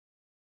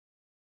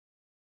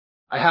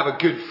I have a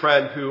good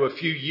friend who a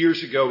few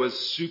years ago was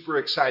super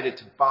excited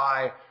to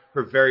buy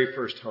her very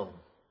first home.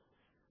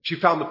 She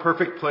found the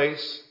perfect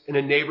place in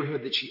a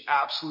neighborhood that she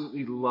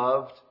absolutely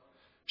loved.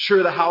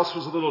 Sure, the house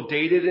was a little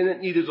dated and it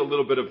needed a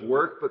little bit of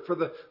work, but for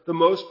the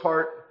most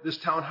part, this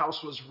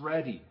townhouse was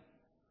ready.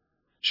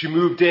 She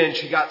moved in,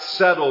 she got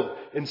settled,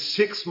 and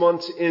 6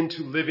 months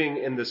into living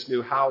in this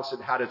new house,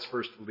 it had its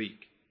first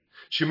leak.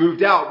 She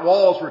moved out,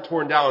 walls were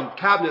torn down,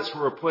 cabinets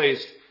were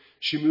replaced.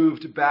 She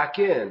moved back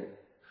in.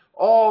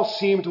 All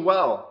seemed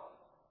well.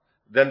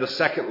 Then the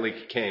second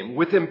leak came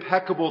with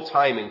impeccable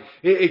timing.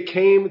 It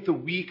came the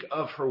week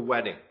of her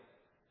wedding.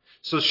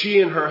 So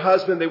she and her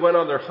husband, they went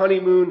on their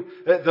honeymoon.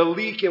 The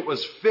leak, it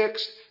was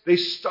fixed. They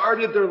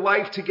started their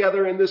life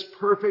together in this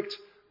perfect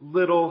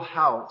little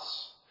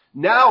house.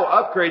 Now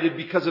upgraded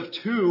because of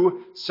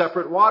 2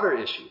 separate water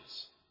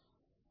issues.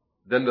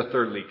 Then the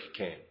third leak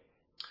came.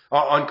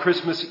 On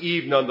Christmas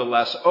Eve,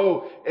 nonetheless.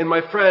 Oh, and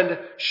my friend,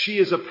 she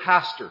is a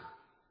pastor.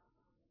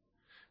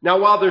 Now,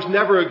 while there's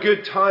never a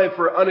good time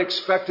for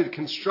unexpected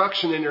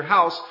construction in your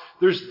house,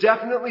 there's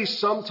definitely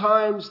some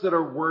times that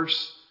are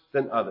worse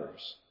than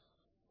others.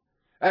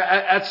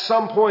 At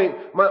some point,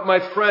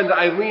 my friend,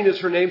 Eileen is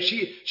her name,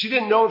 she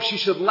didn't know if she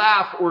should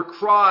laugh or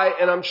cry,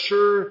 and I'm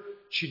sure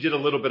she did a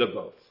little bit of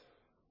both.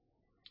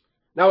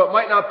 Now, it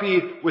might not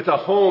be with a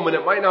home, and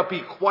it might not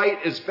be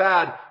quite as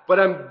bad, but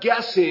I'm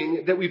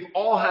guessing that we've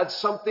all had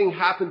something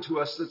happen to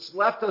us that's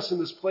left us in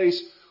this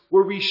place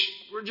where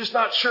we're just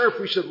not sure if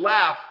we should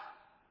laugh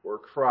or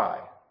cry.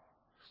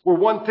 Where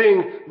one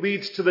thing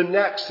leads to the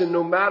next, and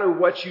no matter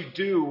what you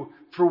do,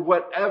 for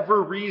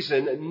whatever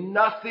reason,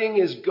 nothing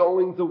is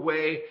going the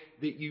way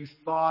that you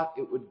thought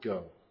it would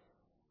go.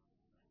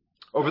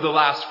 Over the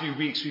last few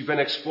weeks, we've been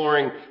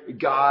exploring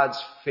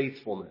God's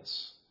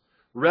faithfulness,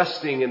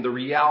 resting in the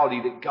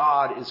reality that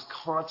God is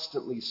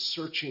constantly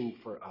searching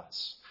for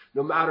us,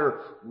 no matter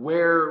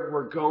where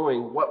we're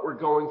going, what we're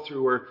going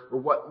through, or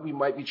what we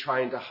might be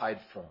trying to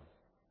hide from.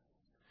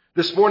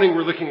 This morning,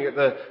 we're looking at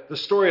the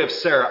story of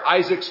Sarah,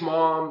 Isaac's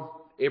mom,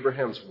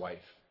 Abraham's wife.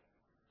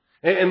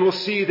 And we'll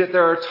see that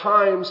there are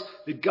times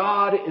that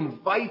God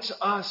invites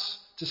us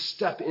to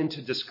step into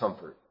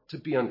discomfort, to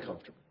be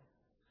uncomfortable.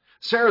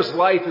 Sarah's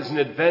life is an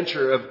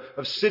adventure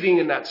of sitting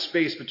in that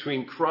space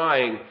between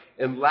crying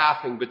and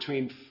laughing,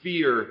 between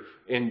fear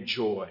and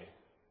joy.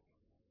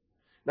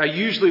 Now,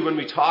 usually when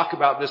we talk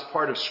about this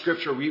part of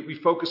Scripture, we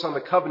focus on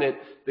the covenant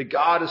that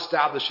God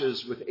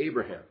establishes with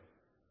Abraham.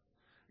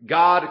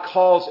 God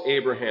calls,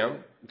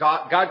 Abraham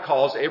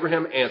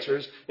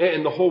answers,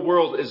 and the whole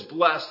world is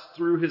blessed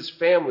through his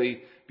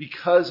family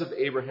because of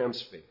Abraham's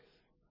faith.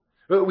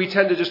 But we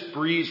tend to just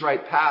breeze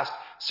right past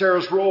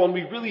Sarah's role, and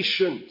we really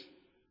shouldn't.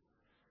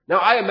 Now,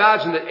 I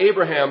imagine that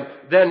Abraham,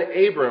 then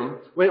Abram,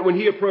 when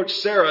he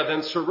approached Sarah,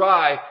 then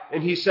Sarai,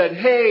 and he said,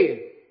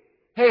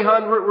 Hey,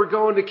 hon, we're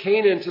going to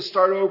Canaan to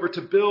start over,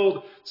 to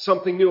build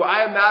something new.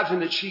 I imagine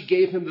that she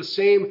gave him the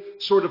same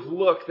sort of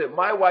look that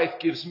my wife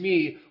gives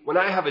me when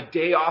I have a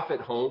day off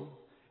at home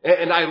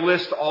and I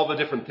list all the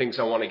different things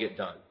I want to get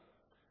done.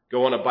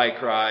 Go on a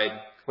bike ride,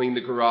 clean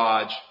the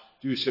garage,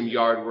 do some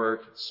yard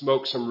work,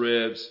 smoke some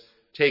ribs,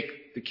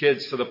 take the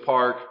kids to the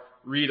park,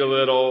 read a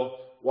little,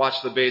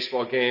 watch the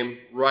baseball game,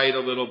 write a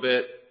little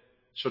bit.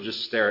 She'll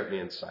just stare at me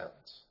in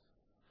silence,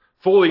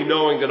 fully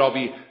knowing that I'll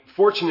be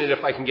fortunate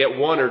if I can get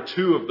 1 or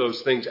 2 of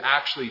those things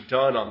actually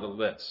done on the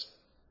list.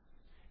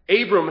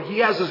 Abram, he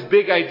has this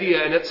big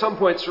idea, and at some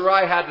point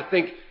Sarai had to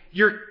think,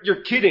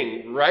 you're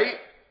kidding, right?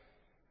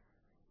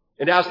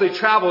 And as they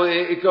travel,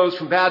 it goes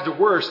from bad to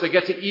worse. They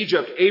get to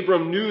Egypt.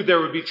 Abram knew there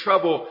would be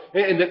trouble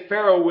and that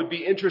Pharaoh would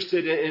be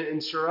interested in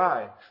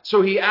Sarai.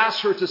 So he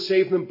asked her to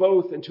save them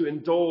both and to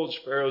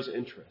indulge Pharaoh's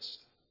interest.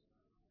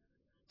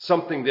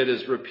 Something that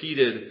is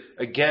repeated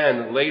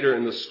again later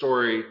in the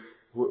story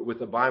with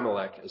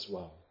Abimelech as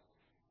well.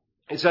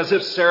 It's as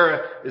if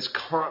Sarah is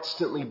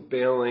constantly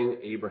bailing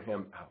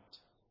Abraham out.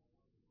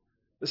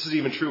 This is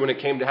even true when it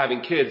came to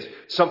having kids,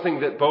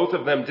 something that both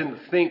of them didn't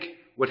think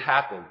would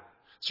happen.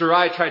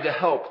 Sarai tried to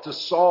help to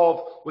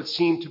solve what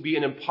seemed to be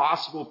an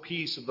impossible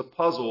piece of the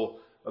puzzle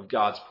of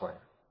God's plan.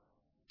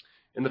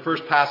 In the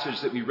first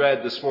passage that we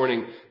read this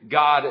morning,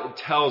 God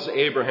tells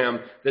Abraham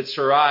that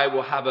Sarai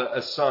will have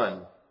a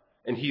son,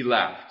 and he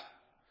laughed.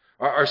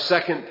 Our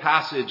second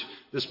passage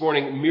this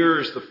morning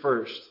mirrors the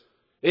first.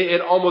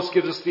 It almost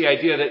gives us the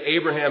idea that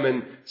Abraham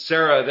and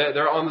Sarah,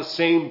 they're on the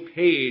same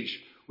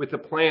page with the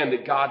plan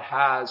that God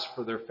has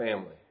for their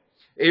family.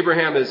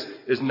 Abraham is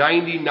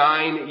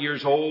 99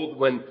 years old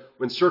when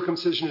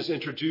circumcision is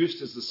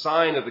introduced as the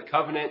sign of the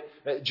covenant.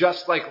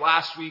 Just like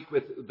last week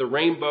with the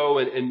rainbow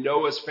and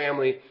Noah's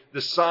family,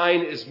 the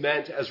sign is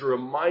meant as a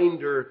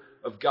reminder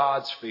of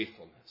God's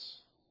faithfulness.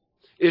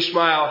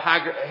 Ishmael,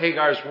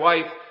 Hagar's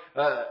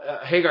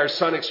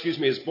son,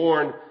 is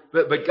born,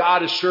 but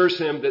God assures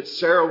him that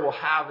Sarah will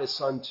have a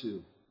son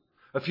too.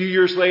 A few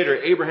years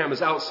later, Abraham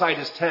is outside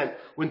his tent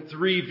when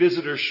 3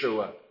 visitors show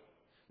up.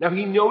 Now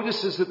he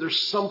notices that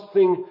there's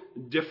something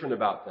different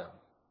about them.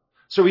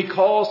 So he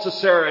calls to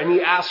Sarah and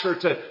he asks her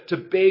to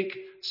bake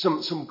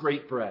some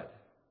great bread.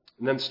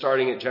 And then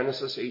starting at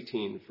Genesis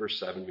 18, verse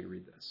 7, we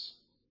read this.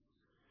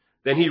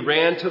 Then he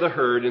ran to the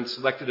herd and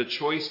selected a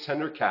choice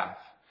tender calf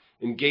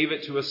and gave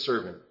it to a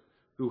servant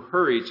who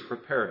hurried to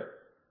prepare it.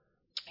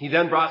 He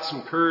then brought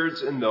some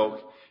curds and milk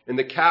and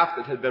the calf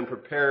that had been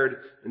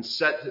prepared and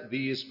set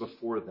these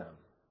before them.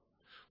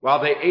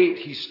 While they ate,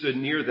 he stood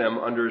near them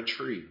under a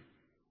tree.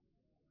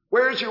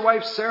 "Where is your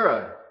wife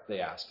Sarah?"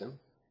 they asked him.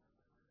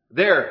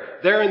 There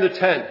in the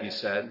tent," he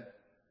said.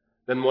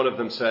 Then one of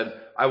them said,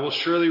 "I will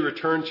surely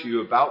return to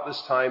you about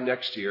this time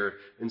next year,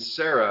 and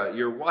Sarah,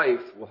 your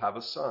wife, will have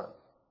a son."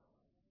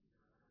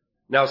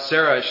 Now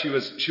Sarah, she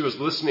was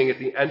listening at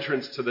the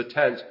entrance to the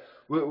tent,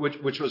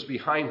 which was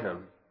behind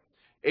him.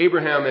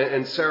 Abraham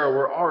and Sarah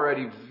were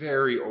already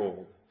very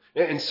old,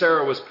 and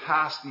Sarah was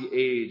past the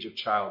age of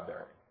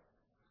childbearing.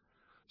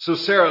 So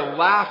Sarah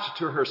laughed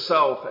to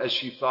herself as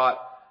she thought,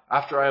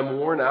 "After I am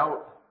worn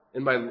out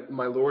and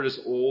my Lord is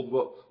old,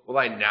 will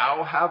I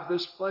now have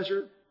this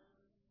pleasure?"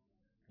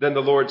 Then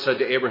the Lord said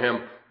to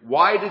Abraham,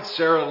 "Why did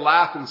Sarah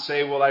laugh and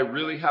say, 'Will I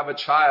really have a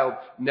child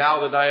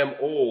now that I am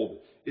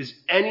old?' Is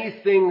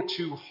anything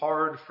too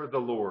hard for the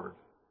Lord?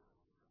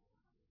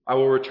 I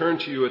will return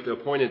to you at the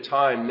appointed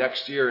time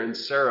next year, and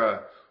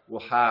Sarah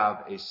will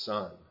have a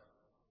son."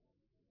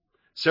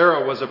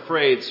 Sarah was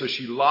afraid, so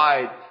she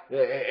lied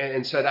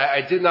and said,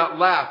 I did not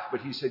laugh."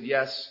 But he said,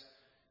 Yes,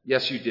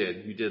 you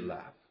did. You did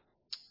laugh.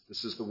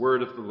 This is the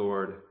word of the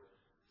Lord.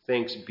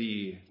 Thanks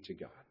be to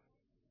God.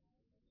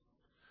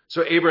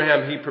 So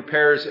Abraham, he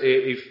prepares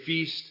a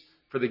feast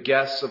for the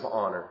guests of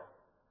honor.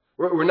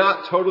 We're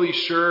not totally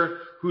sure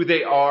who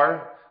they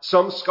are.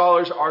 Some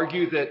scholars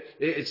argue that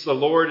it's the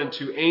Lord and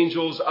two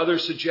angels.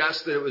 Others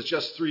suggest that it was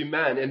just three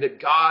men and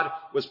that God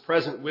was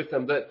present with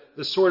them.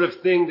 The sort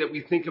of thing that we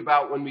think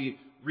about when we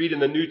read in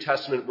the New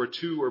Testament where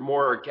two or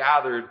more are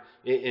gathered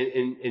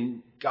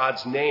in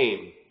God's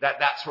name.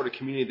 That sort of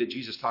community that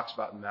Jesus talks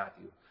about in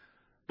Matthew.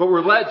 But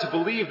we're led to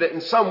believe that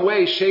in some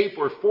way, shape,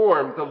 or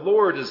form, the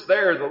Lord is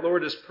there. The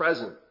Lord is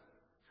present.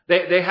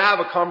 They have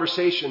a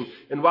conversation,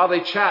 and while they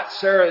chat,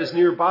 Sarah is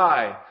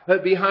nearby.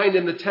 But behind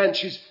in the tent,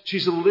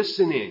 she's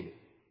listening.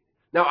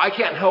 Now, I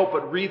can't help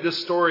but read this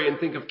story and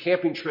think of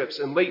camping trips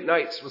and late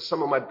nights with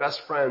some of my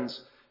best friends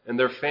and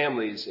their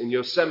families in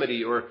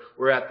Yosemite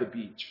or at the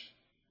beach.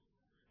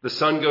 The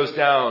sun goes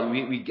down.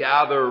 We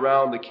gather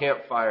around the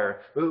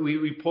campfire.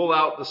 We pull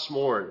out the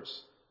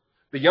s'mores.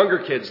 The younger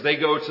kids, they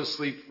go to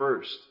sleep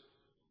first.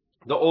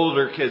 The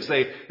older kids,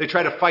 they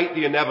try to fight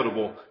the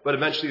inevitable, but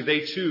eventually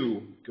they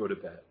too go to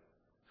bed.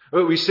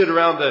 We sit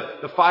around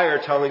the fire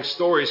telling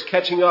stories,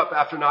 catching up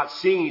after not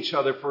seeing each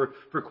other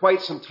for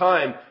quite some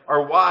time.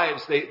 Our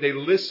wives, they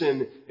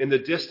listen in the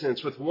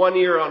distance with one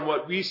ear on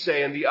what we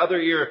say and the other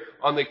ear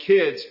on the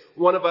kids.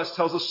 One of us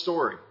tells a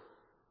story,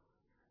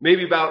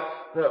 maybe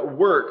about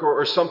work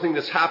or something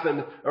that's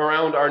happened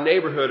around our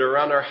neighborhood or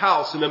around our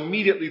house, and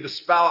immediately the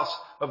spouse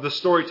of the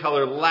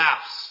storyteller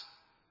laughs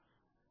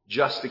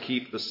just to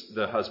keep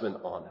the husband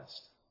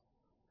honest.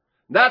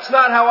 That's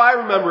not how I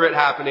remember it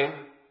happening.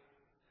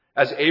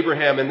 As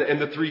Abraham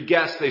and the three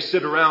guests, they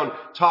sit around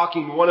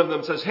talking. One of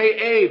them says, "Hey,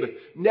 Abe,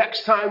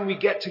 next time we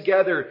get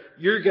together,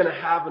 you're going to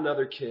have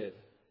another kid."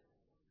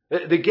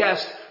 The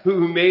guest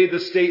who made the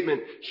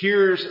statement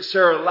hears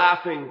Sarah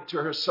laughing to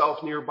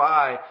herself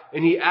nearby,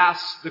 and he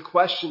asks the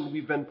question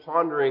we've been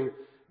pondering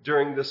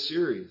during this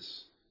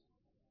series.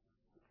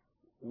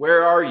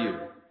 Where are you?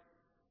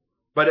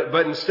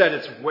 But instead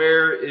it's,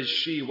 where is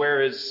she?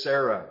 Where is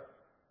Sarah?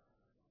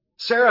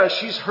 Sarah,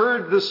 she's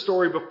heard this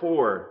story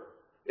before.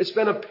 It's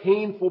been a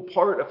painful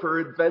part of her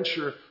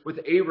adventure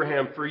with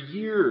Abraham for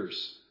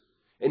years.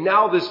 And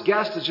now this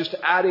guest is just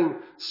adding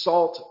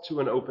salt to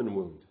an open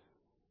wound.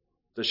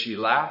 Does she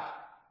laugh?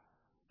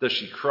 Does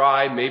she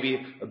cry?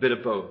 Maybe a bit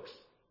of both.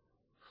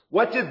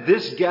 What did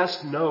this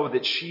guest know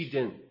that she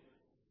didn't?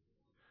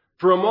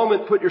 For a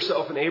moment, put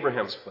yourself in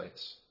Abraham's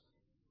place.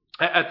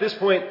 At this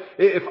point,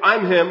 if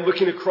I'm him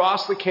looking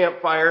across the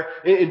campfire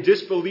in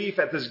disbelief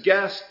at this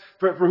guest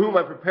for whom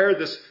I prepared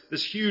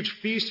this huge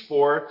feast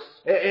for,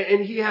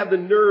 and he had the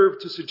nerve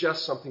to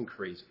suggest something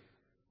crazy.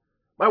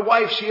 My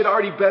wife, she had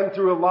already been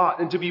through a lot,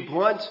 and to be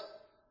blunt,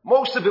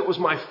 most of it was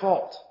my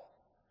fault.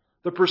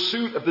 The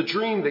pursuit of the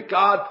dream that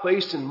God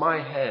placed in my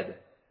head.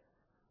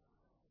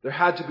 There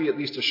had to be at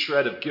least a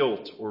shred of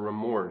guilt or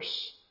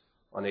remorse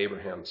on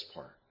Abraham's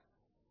part.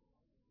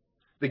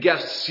 The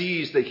guest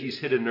sees that he's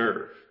hit a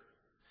nerve.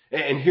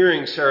 And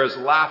hearing Sarah's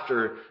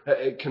laughter,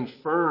 it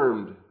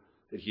confirmed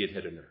that he had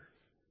hit a nerve.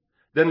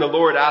 Then the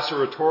Lord asks a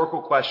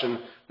rhetorical question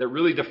that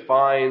really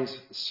defines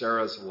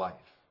Sarah's life.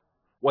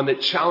 One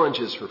that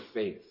challenges her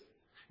faith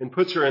and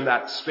puts her in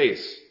that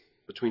space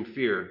between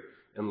fear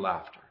and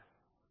laughter.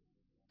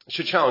 It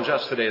should challenge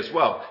us today as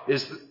well.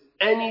 Is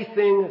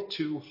anything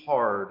too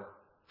hard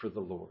for the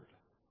Lord?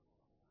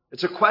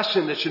 It's a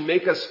question that should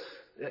make us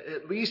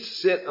at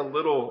least sit a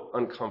little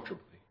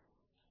uncomfortably.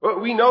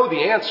 We know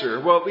the answer.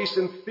 Well, at least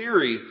in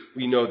theory,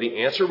 we know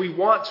the answer. We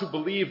want to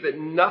believe that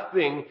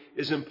nothing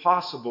is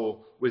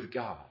impossible with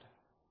God.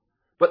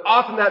 But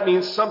often that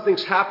means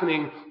something's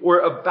happening or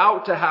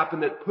about to happen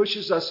that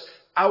pushes us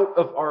out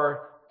of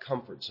our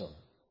comfort zone.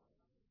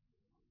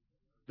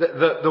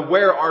 The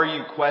where are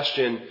you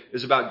question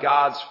is about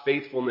God's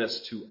faithfulness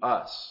to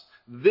us.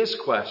 This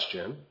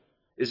question,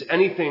 is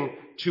anything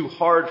too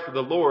hard for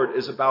the Lord,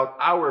 is about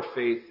our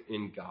faith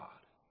in God.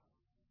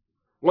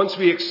 Once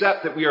we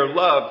accept that we are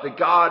loved, that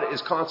God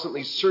is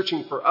constantly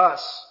searching for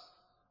us,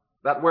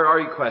 that where are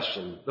you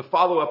question, the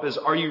follow-up is,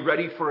 are you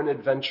ready for an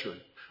adventure?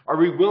 Are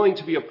we willing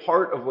to be a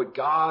part of what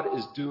God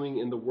is doing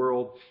in the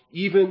world,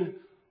 even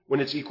when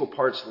it's equal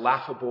parts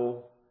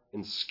laughable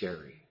and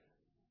scary?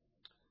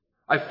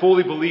 I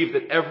fully believe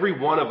that every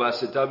one of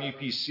us at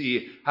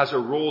WPC has a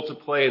role to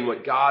play in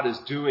what God is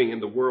doing in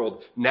the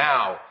world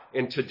now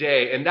and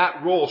today, and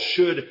that role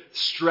should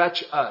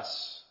stretch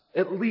us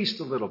at least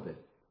a little bit.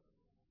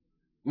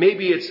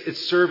 Maybe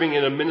it's serving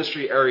in a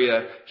ministry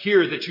area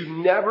here that you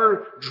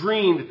never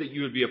dreamed that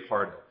you would be a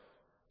part of.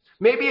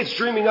 Maybe it's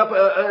dreaming up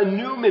a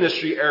new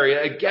ministry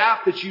area, a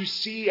gap that you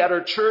see at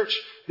our church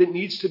that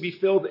needs to be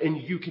filled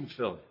and you can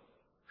fill it.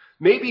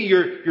 Maybe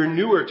you're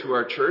newer to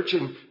our church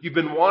and you've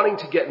been wanting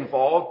to get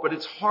involved, but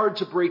it's hard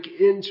to break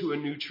into a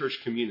new church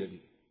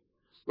community.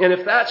 And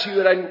if that's you,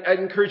 then I'd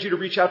encourage you to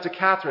reach out to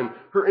Catherine.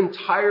 Her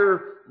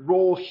entire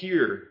role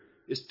here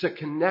is to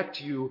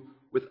connect you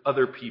with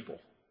other people.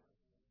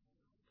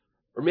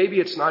 Or maybe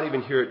it's not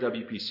even here at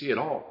WPC at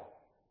all.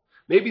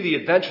 Maybe the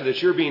adventure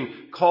that you're being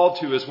called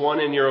to is one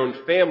in your own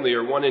family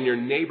or one in your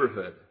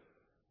neighborhood.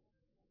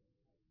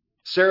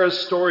 Sarah's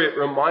story, it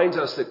reminds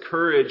us that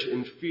courage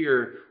and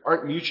fear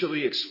aren't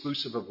mutually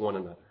exclusive of one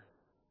another.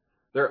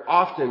 They're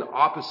often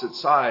opposite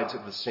sides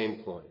of the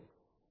same coin.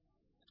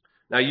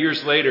 Now,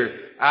 years later,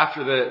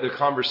 after the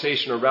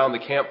conversation around the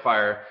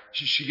campfire,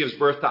 she gives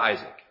birth to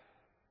Isaac.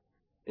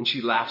 And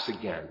she laughs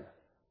again.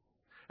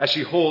 As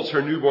she holds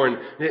her newborn,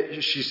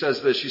 she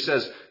says this. She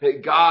says,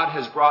 God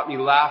has brought me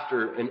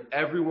laughter, and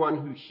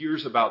everyone who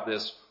hears about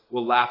this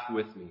will laugh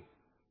with me.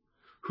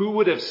 Who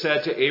would have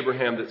said to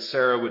Abraham that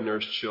Sarah would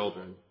nurse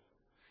children?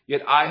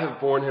 Yet I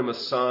have borne him a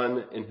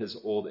son in his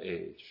old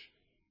age.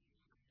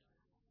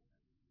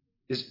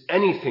 Is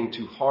anything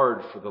too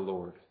hard for the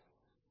Lord?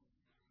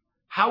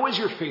 How is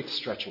your faith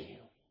stretching you?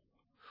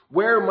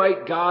 Where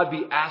might God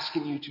be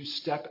asking you to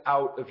step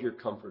out of your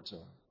comfort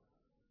zone?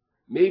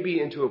 Maybe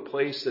into a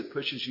place that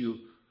pushes you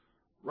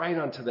right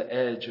onto the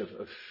edge of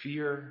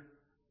fear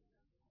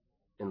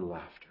and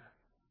laughter.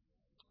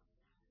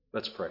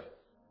 Let's pray.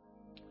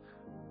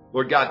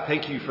 Lord God,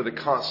 thank you for the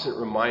constant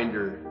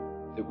reminder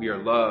that we are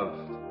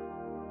loved,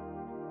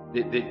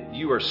 that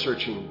you are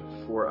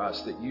searching for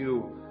us, that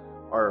you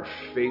are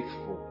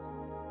faithful.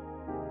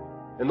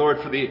 And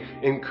Lord, for the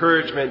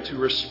encouragement to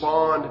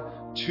respond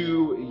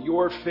to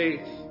your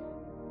faith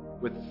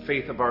with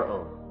faith of our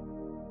own.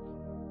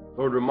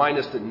 Lord, remind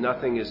us that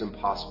nothing is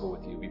impossible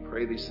with you. We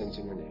pray these things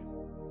in your name.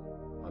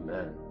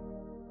 Amen.